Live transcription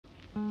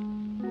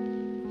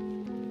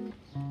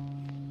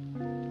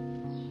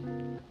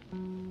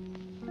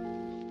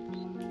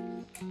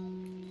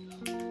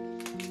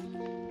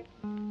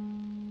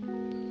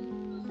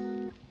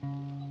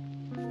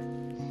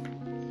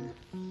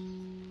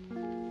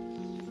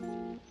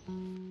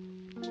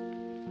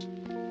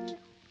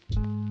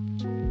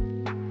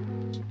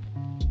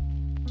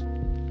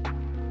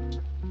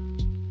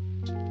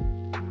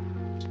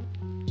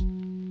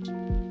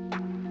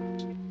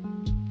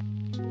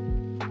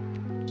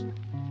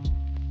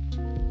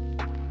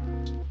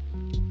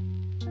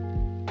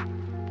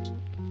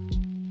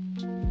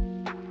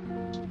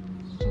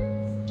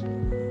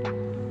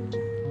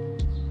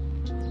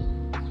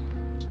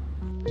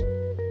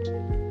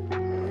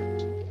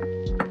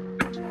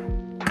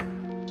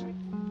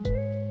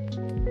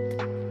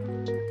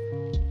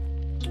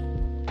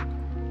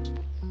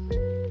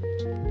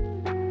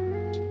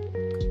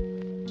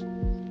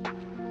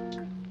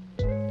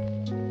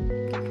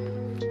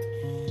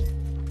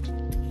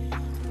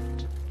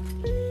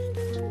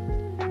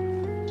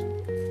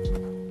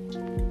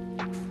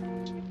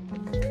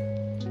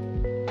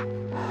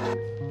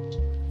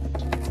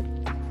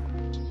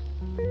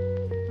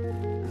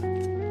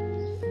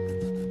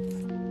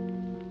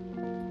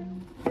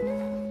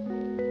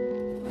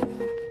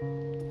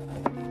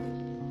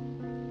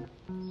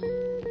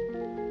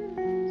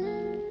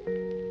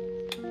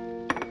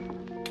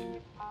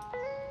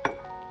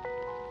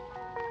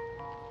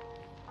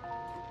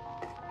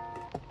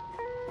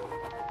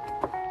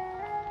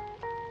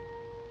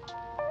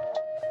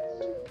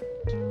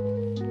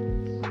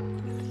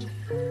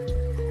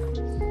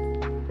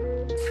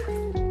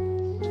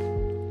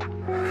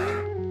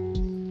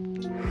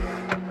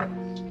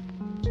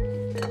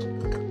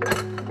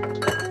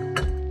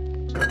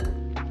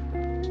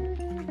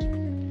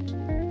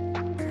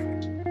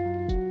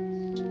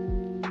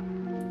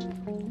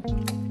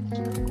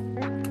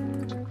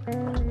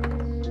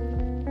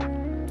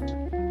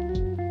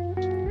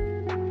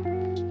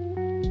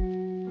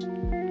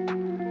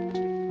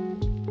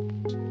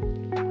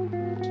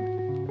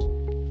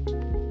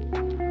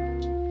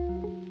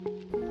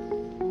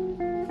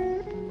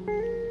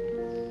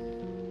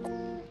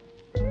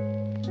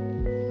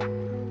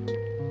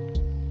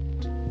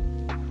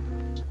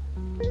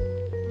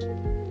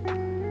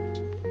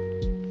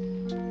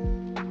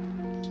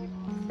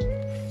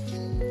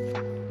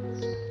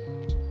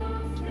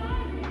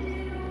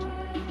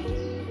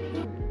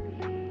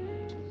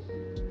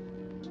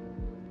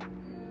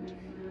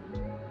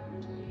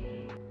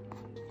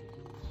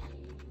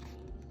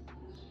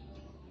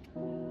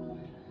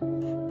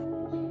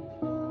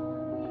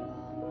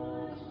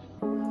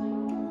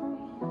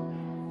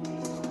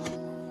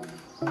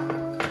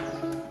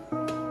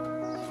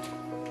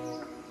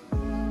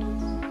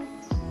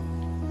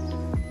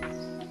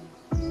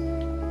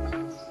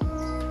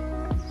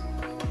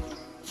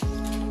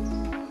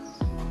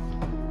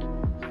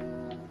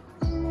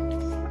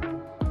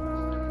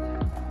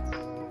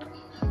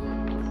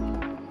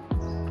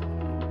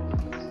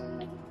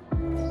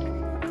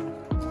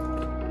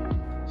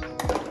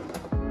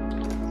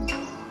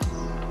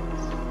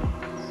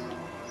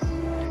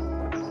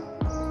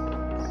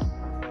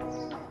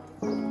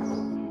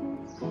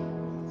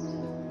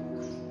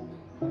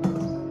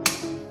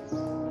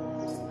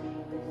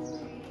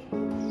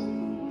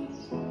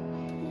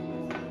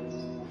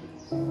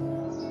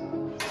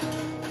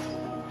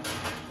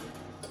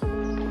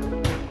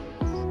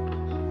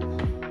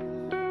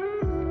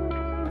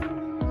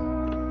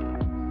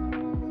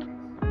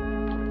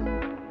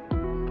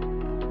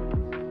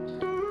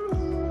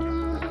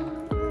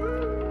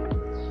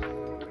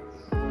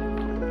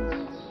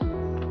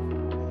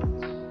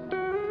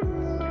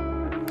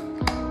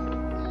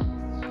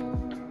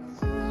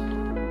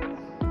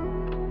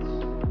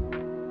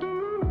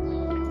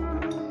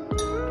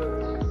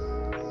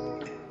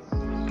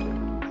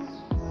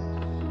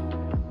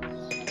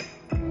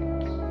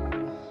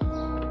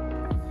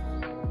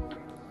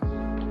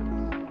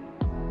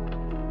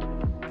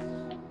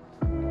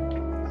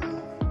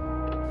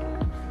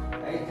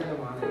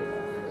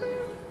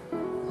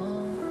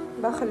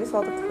بخلي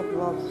صوتك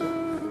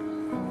تفضلات.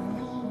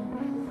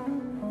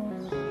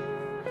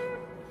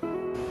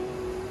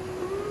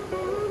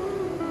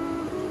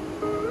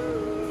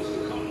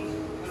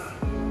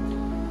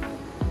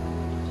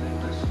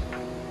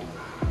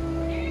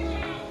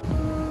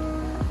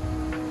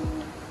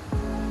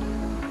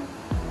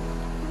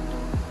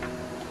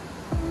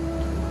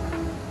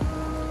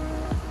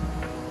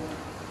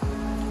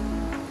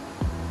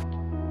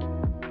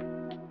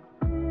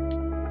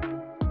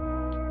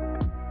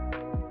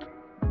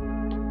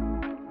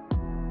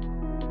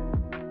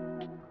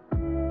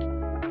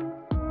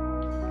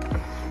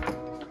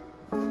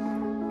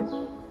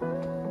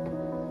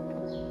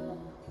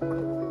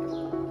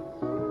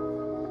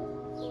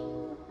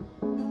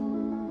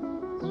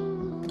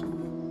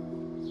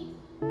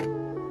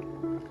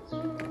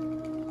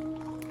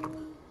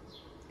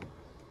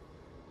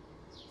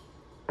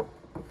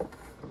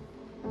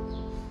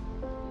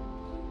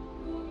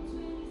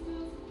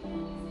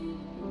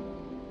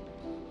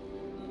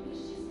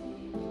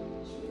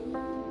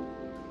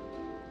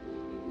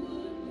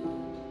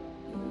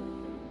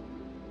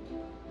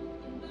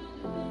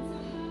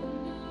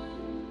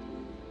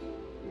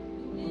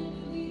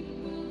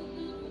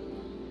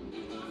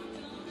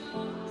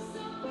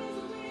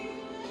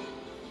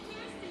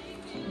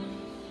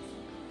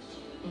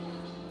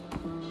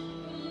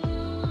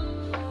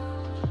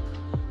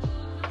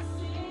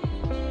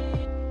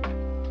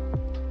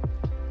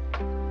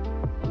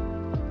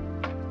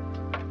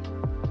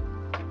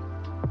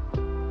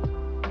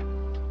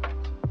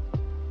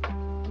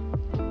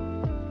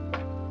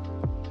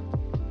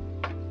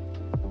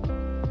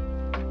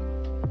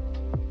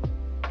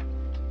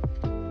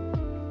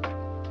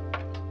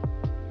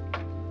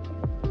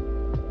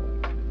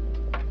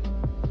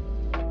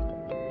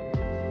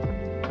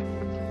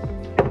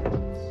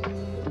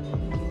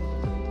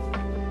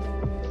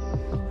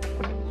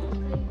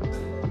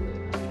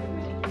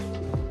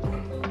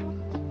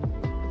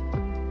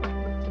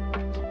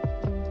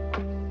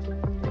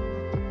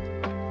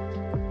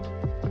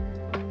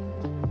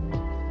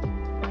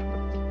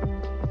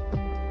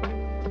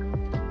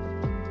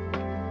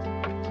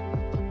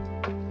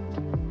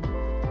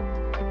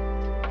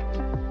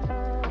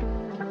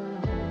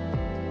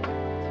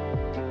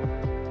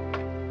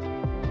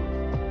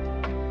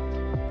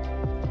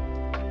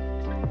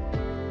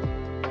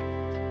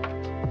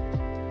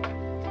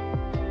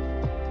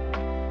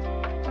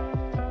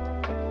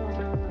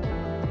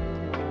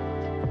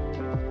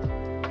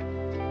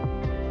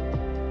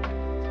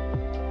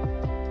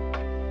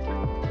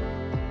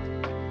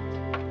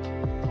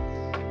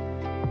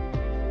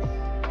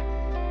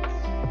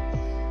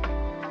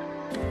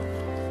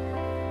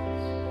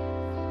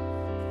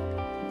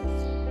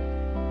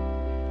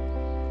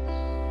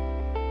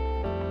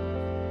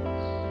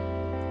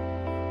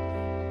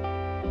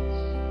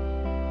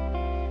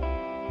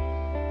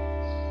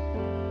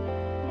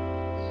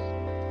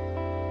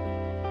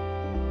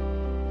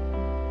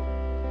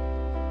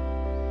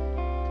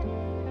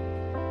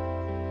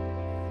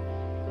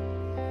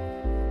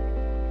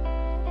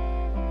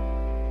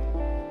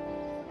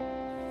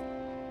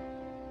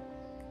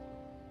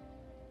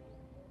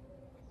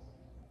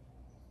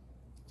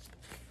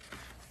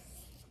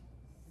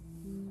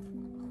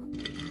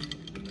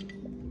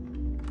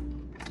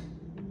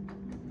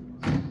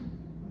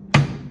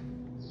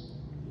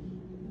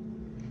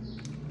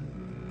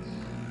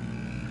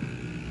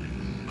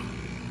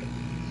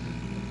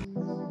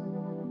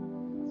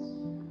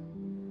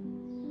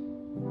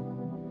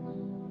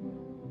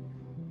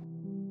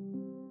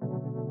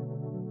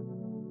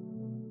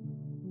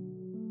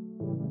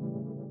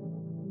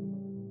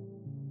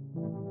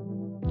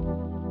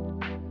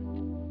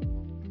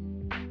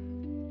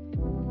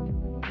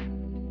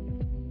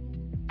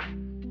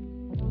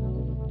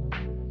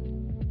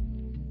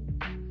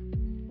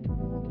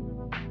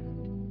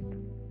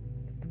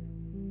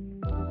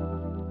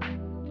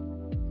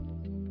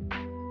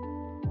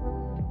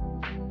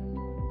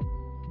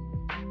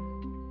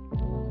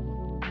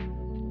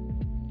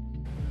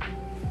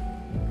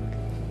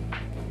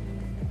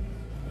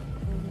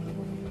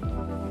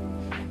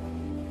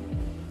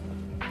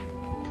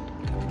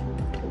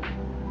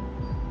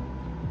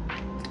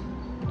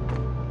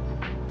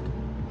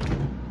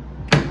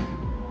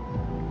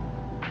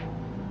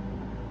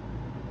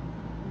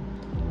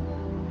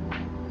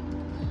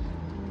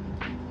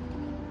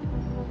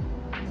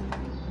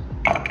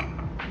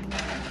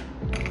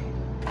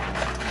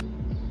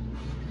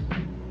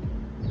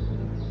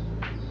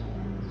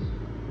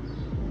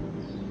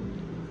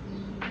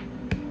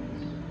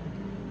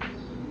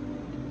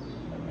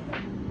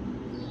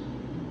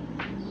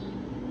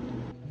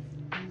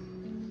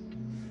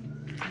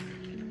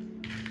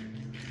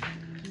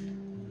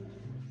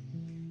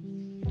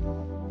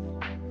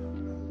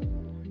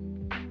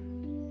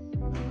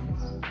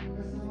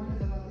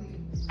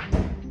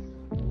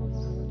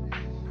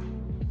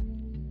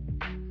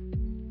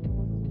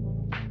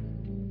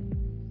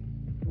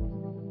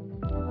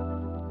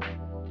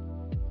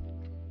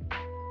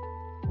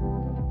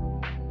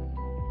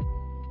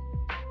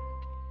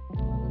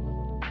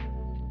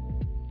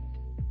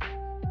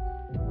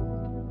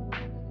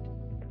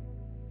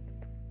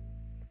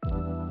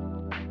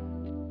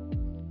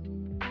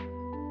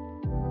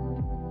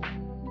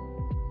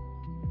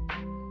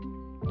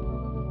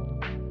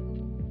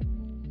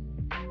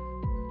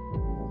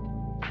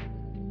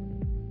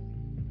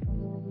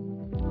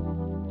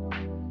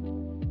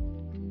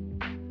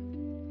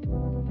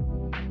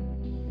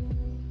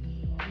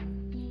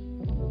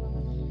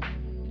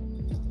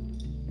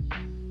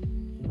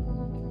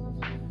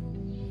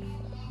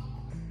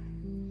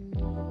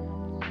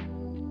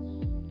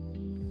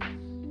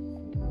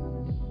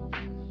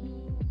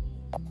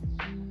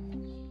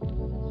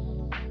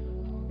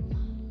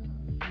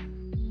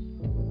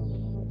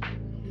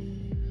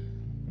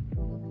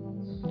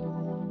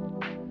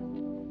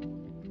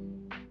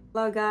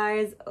 Hello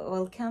guys,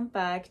 welcome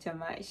back to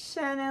my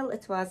channel.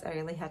 It was a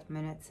really hot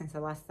minute since the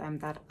last time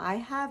that I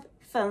have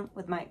filmed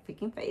with my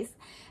freaking face.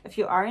 If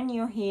you are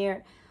new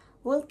here,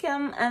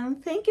 welcome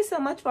and thank you so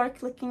much for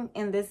clicking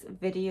in this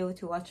video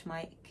to watch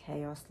my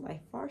chaos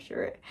life for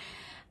sure.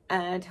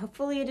 And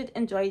hopefully you did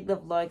enjoy the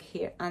vlog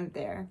here and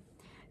there.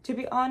 To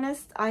be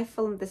honest, I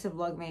filmed this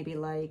vlog maybe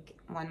like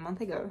 1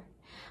 month ago.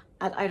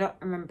 And I don't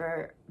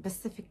remember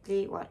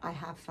specifically what I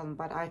have filmed,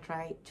 but I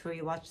tried to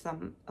rewatch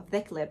some of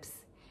the clips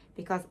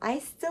because I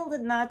still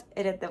did not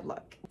edit the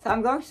vlog. So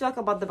I'm going to talk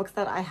about the books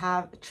that I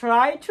have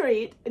tried to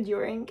read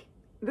during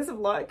this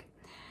vlog.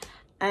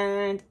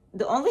 And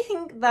the only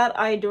thing that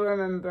I do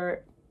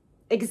remember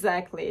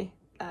exactly,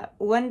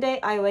 one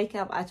day I wake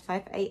up at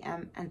 5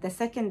 a.m. and the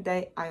second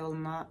day I will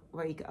not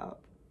wake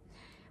up.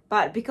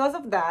 But because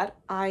of that,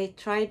 I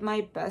tried my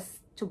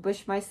best to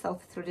push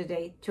myself through the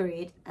day to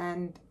read,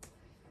 and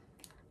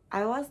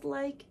I was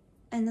like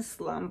in a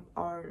slump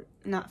or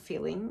not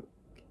feeling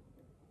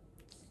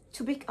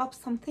to pick up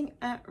something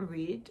and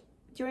read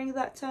during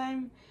that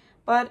time,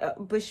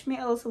 but pushed me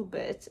a little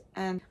bit,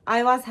 and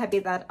I was happy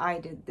that I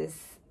did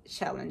this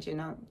challenge, you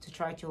know, to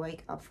try to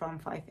wake up from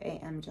 5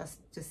 a.m. just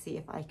to see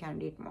if I can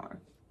read more.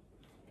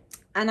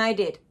 And I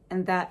did.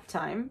 In that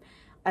time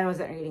I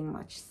wasn't reading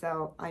much,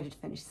 so I did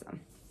finish some.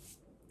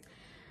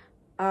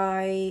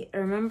 I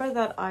remember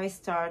that I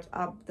start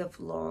up the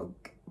vlog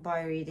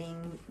by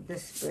reading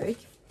this book,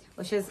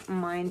 which is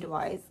Mind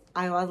Wise.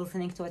 I was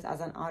listening to it as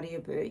an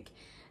audiobook.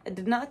 It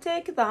did not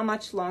take that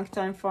much long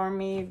time for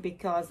me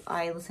because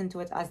I listened to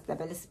it as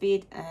double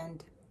speed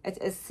and it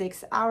is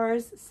 6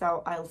 hours,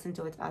 so I listened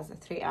to it as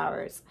 3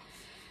 hours,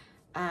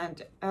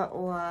 and it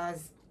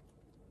was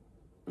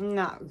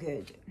not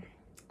good.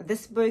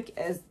 This book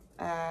is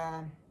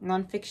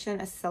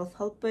non-fiction, a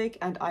self-help book,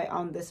 and I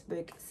own this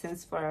book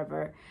since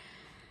forever,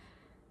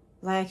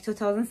 like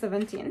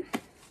 2017,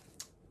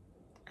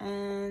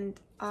 and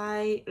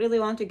I really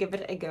want to give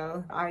it a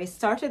go. I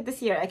started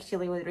this year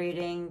actually with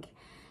reading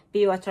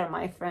Be Water,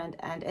 My Friend,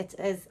 and it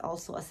is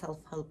also a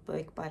self-help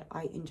book, but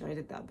I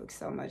enjoyed that book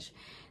so much,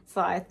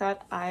 so I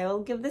thought I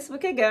will give this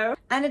book a go,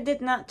 and it did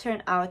not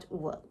turn out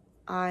well.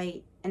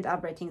 I ended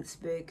up rating this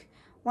book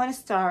 1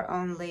 star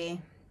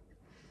only.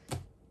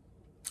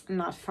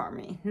 Not for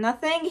me.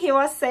 Nothing he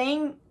was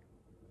saying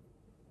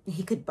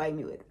he could buy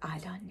me with. I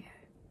don't know.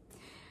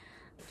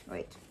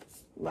 Wait,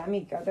 let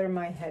me gather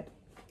my head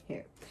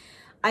here.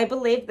 I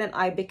believe that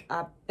I pick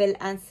up Bill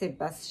and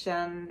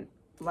Sebastian,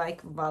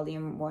 like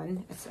volume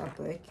 1. It's a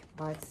book,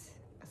 but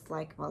it's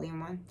like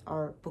volume 1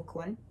 or book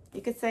 1,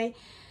 you could say.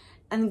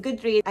 And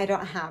Goodreads, I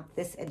don't have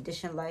this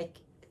edition, like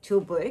 2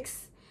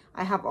 books.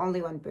 I have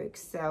only 1 book,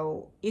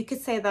 so you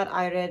could say that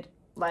I read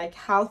like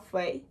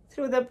halfway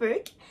through the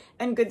book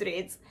in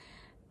Goodreads.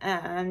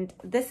 And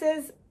this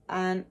is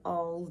an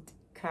old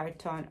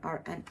cartoon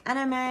or an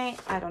anime,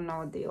 I don't know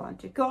what do you want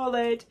to call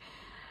it,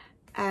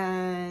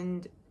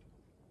 and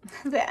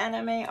the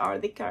anime or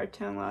the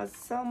cartoon was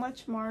so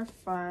much more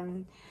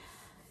fun.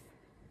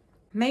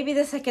 Maybe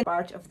the second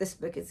part of this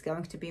book is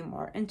going to be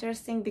more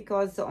interesting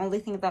because the only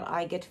thing that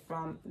I get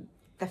from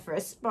the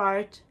first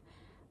part,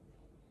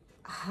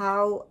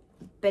 how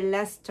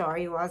Bella's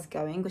story was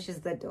going, which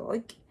is the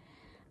dog,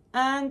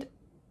 and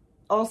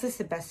also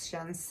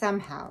Sebastian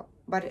somehow,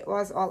 but it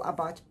was all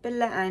about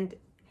Bella. And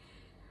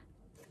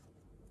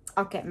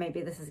okay,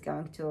 maybe this is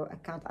going to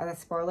account as a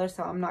spoiler,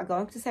 so I'm not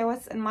going to say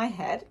what's in my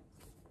head.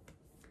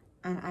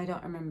 And I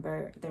don't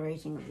remember the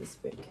rating of this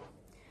book.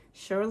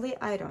 Surely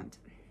I don't.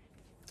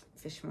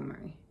 Fish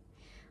memory.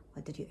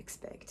 What did you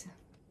expect?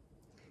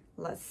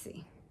 Let's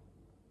see.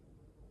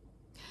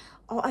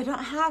 Oh, I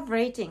don't have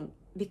rating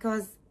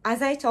because,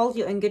 as I told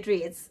you, in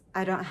Goodreads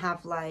I don't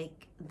have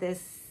like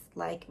this,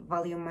 like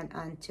volume 1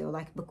 and 2,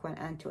 like book 1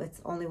 and 2.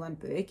 It's only 1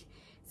 book,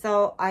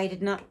 so I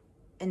did not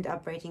end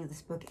up rating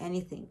this book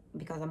anything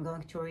because I'm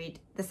going to read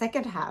the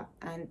second half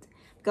and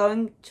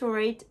going to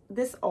rate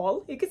this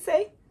all, you could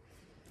say.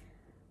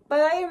 But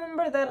I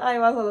remember that I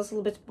was a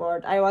little bit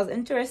bored. I was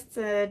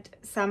interested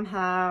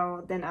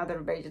somehow, then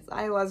other pages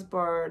I was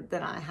bored,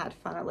 then I had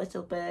fun a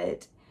little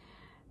bit,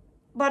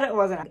 but it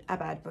wasn't a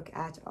bad book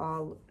at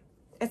all.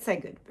 It's a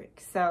good book,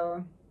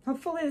 so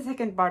hopefully the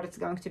second part is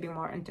going to be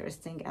more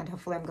interesting, and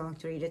hopefully I'm going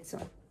to read it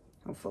soon.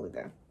 Hopefully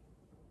though.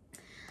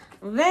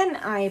 Then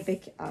I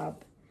pick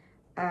up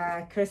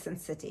Crescent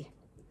City,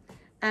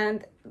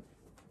 and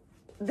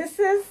this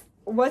is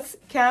what's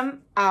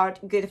come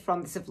out good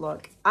from this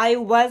vlog. I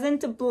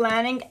wasn't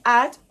planning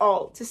at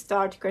all to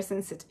start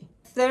Crescent City.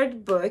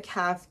 Third book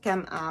have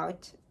come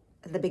out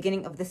at the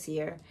beginning of this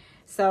year,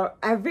 so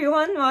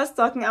everyone was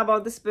talking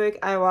about this book.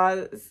 I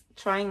was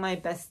trying my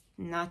best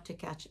not to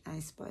catch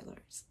any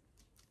spoilers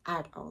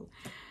at all,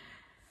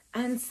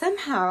 and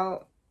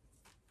somehow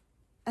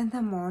in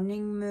the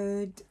morning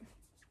mood,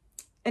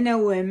 in a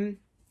whim,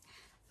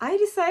 I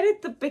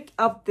decided to pick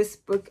up this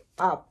book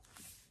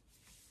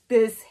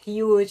this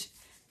huge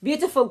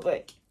beautiful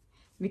book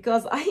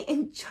because I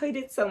enjoyed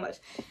it so much.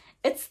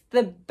 It's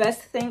the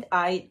best thing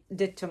I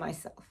did to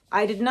myself.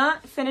 I did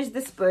not finish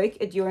this book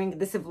during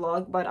this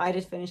vlog, but I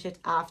did finish it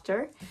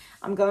after.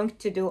 I'm going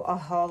to do a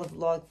whole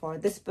vlog for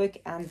this book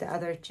and the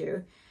other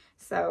two.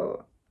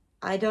 So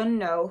I don't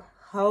know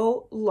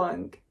how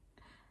long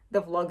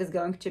the vlog is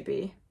going to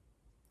be.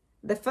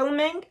 The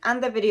filming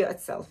and the video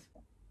itself.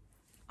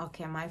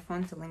 Okay, my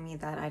phone's telling me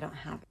that I don't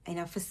have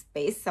enough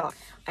space, so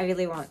I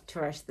really want to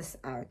rush this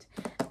out.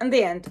 In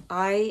the end,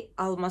 I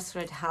almost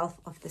read half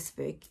of this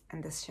book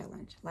in this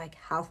challenge, like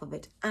half of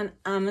it. And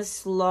I'm a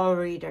slow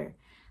reader.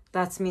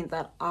 That means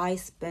that I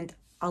spent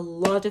a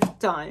lot of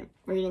time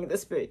reading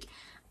this book,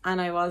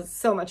 and I was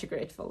so much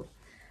grateful.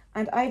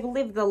 And I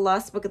believe the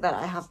last book that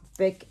I have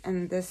picked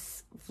in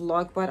this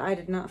vlog, but I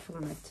did not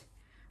film it,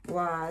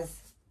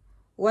 was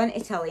One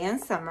Italian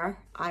Summer.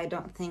 I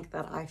don't think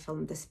that I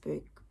filmed this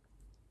book.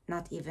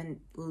 Not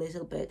even a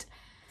little bit.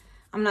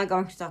 I'm not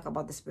going to talk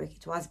about this book.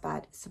 It was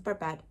bad, super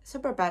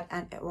bad,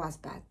 and it was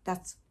bad.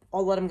 That's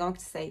all what I'm going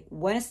to say.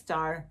 1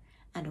 star,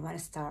 and 1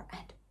 star,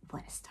 and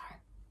 1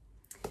 star.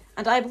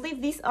 And I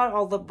believe these are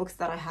all the books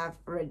that I have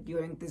read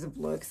during this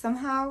vlog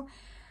somehow.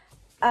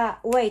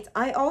 Wait,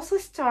 I also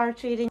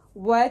start reading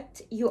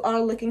What You Are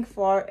Looking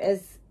For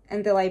is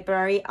in the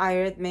library. I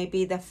read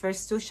maybe the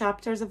first 2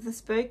 chapters of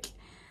this book,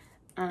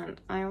 and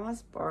I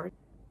was bored.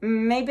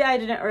 Maybe I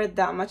didn't read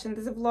that much in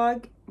this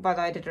vlog, but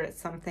I did read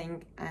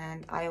something,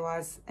 and I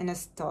was in a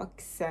stock,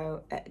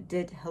 so it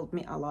did help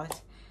me a lot.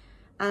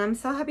 And I'm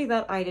so happy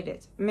that I did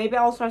it. Maybe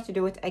I'll try to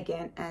do it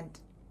again, and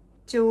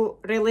to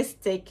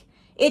realistic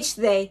each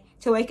day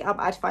to wake up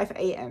at 5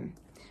 a.m.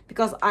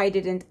 because I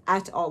didn't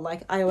at all.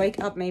 Like, I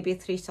wake up maybe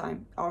 3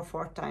 times or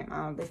 4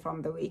 times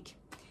from the week.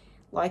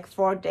 Like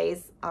 4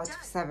 days out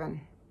of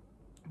 7.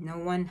 No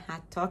one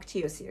had talked to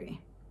you,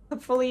 Siri.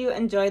 Hopefully you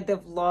enjoyed the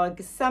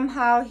vlog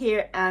somehow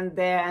here and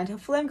there, and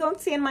hopefully I'm going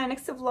to see you in my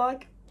next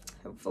vlog,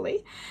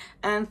 hopefully.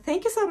 And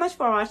thank you so much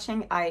for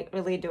watching. I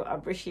really do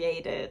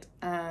appreciate it,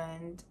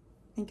 and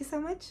thank you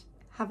so much.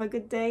 Have a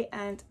good day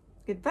and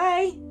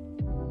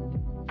goodbye.